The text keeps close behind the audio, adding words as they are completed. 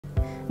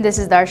This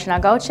is Darshana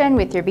Gauchen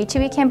with your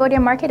B2B Cambodia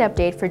Market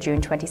update for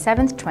June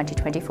 27,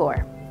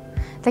 2024.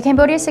 The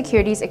Cambodia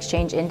Securities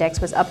Exchange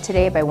Index was up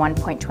today by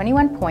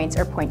 1.21 points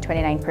or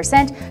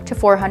 0.29% to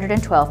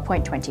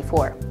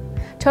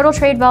 412.24. Total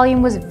trade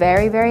volume was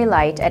very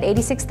light at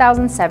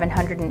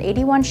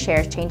 86,781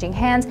 shares changing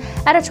hands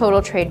at a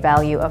total trade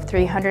value of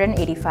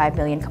 385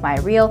 million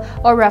Khmer Real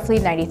or roughly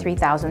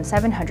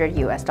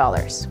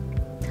 $93,700.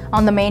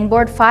 On the main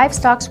board, 5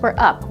 stocks were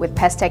up, with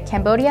Pestech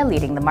Cambodia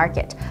leading the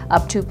market,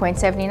 up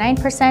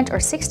 2.79% or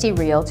 60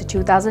 Real to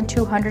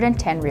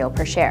 2,210 Real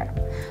per share.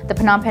 The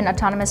Phnom Penh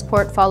Autonomous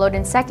Port followed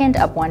in second,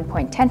 up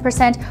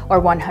 1.10% or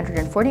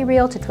 140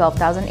 Real to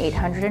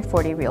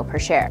 12,840 Real per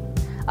share.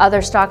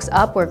 Other stocks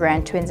up were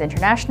Grand Twins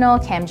International,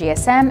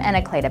 CamGSM, and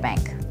Acleda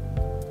Bank.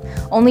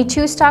 Only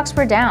 2 stocks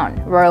were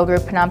down. Royal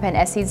Group Phnom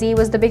Penh SEZ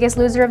was the biggest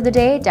loser of the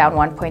day, down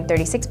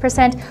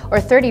 1.36%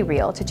 or 30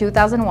 Real to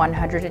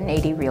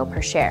 2,180 Real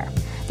per share.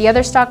 The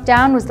other stock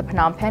down was the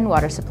Phnom Penh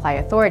Water Supply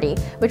Authority,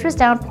 which was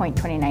down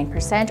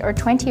 0.29% or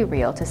 20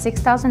 Real to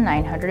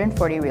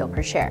 6,940 Real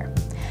per share.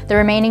 The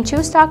remaining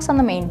 2 stocks on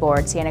the main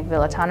board,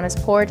 Sihanoukville Autonomous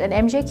Port and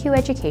MJQ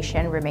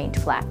Education, remained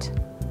flat.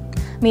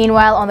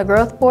 Meanwhile, on the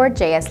growth board,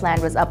 JS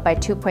Land was up by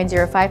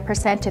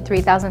 2.05% to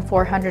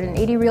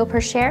 3,480 Real per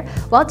share,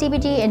 while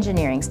DBD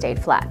Engineering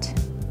stayed flat.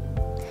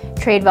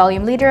 Trade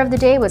volume leader of the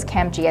day was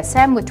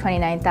CamGSM with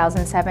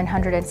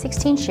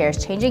 29,716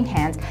 shares changing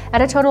hands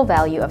at a total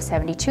value of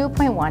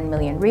 72.1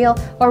 million Real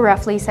or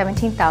roughly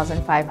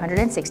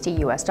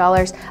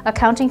 $17,560,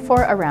 accounting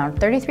for around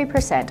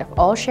 33% of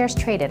all shares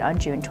traded on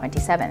June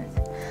 27th.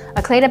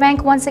 Acleda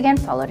Bank once again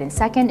followed in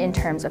second in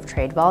terms of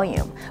trade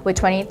volume, with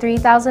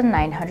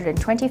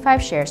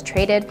 23,925 shares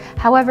traded,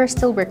 however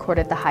still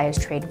recorded the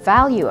highest trade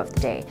value of the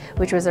day,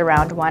 which was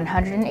around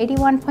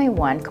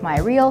 181.1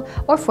 Khmer Real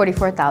or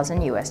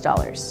 $44,000.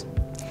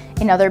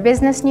 In other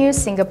business news,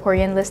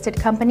 Singaporean-listed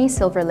company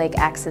Silver Lake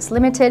Axis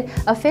Limited,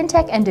 a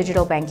fintech and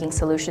digital banking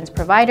solutions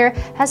provider,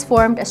 has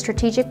formed a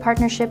strategic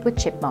partnership with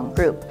Chipmunk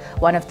Group,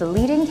 one of the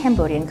leading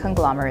Cambodian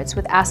conglomerates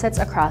with assets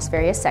across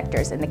various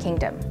sectors in the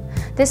kingdom.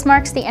 This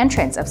marks the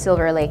entrance of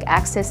Silver Lake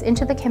Axis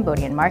into the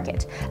Cambodian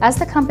market, as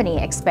the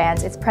company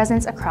expands its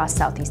presence across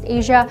Southeast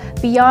Asia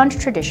beyond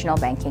traditional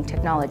banking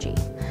technology.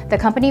 The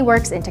company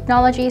works in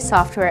technology,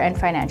 software, and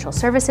financial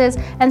services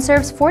and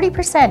serves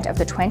 40% of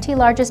the 20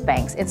 largest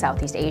banks in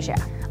Southeast Asia.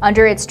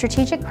 Under its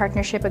strategic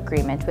partnership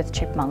agreement with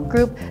Chipmunk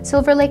Group,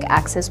 Silver Lake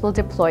Axis will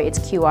deploy its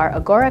QR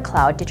Agora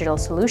Cloud digital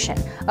solution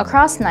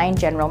across 9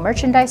 general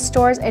merchandise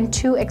stores and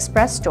 2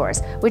 express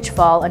stores, which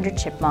fall under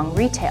Chipmunk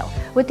Retail,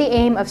 with the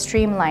aim of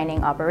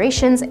streamlining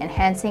operations,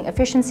 enhancing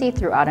efficiency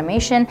through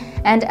automation,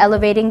 and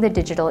elevating the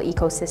digital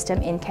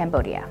ecosystem in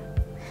Cambodia.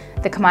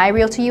 The Khmer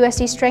Real to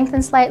USD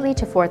strengthened slightly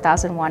to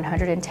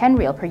 4,110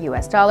 Real per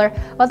US dollar,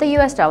 while the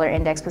US dollar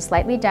index was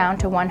slightly down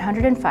to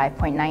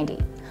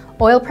 105.90.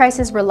 Oil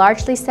prices were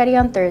largely steady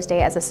on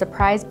Thursday as a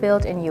surprise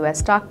build in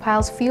U.S.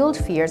 stockpiles fueled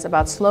fears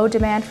about slow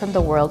demand from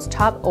the world's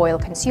top oil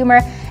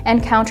consumer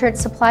and countered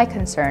supply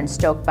concerns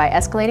stoked by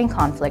escalating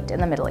conflict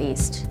in the Middle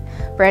East.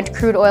 Brent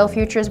crude oil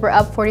futures were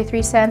up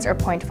 43 cents or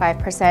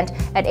 0.5%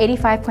 at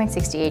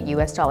 $85.68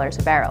 US dollars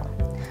a barrel.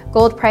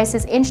 Gold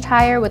prices inched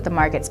higher with the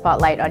market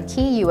spotlight on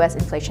key U.S.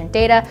 inflation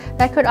data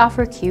that could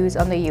offer cues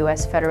on the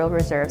U.S. Federal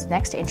Reserve's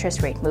next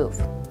interest rate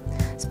move.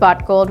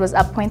 Spot gold was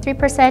up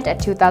 0.3% at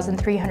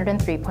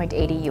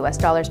 $2,303.80 US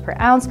dollars per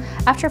ounce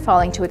after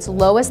falling to its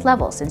lowest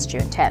level since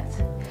June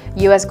 10th.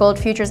 U.S. gold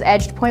futures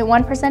edged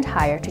 0.1%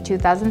 higher to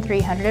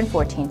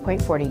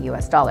 $2,314.40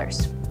 US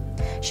dollars.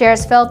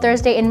 Shares fell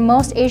Thursday in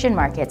most Asian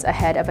markets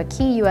ahead of a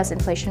key U.S.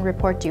 inflation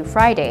report due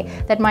Friday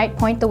that might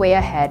point the way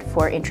ahead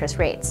for interest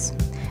rates.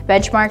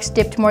 Benchmarks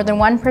dipped more than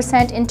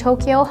 1% in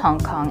Tokyo, Hong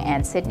Kong,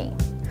 and Sydney.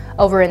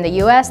 Over in the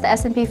U.S., the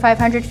S&P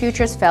 500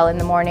 futures fell in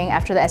the morning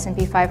after the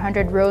S&P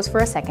 500 rose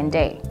for a second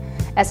day.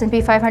 S&P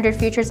 500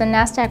 futures and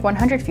NASDAQ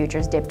 100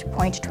 futures dipped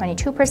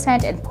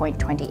 0.22% and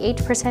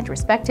 0.28%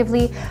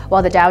 respectively,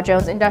 while the Dow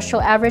Jones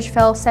Industrial Average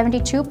fell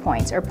 72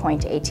 points or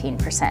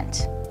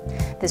 0.18%.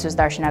 This was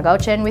Darshana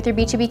Gauchen with your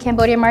B2B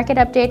Cambodia Market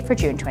update for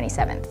June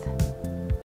 27th.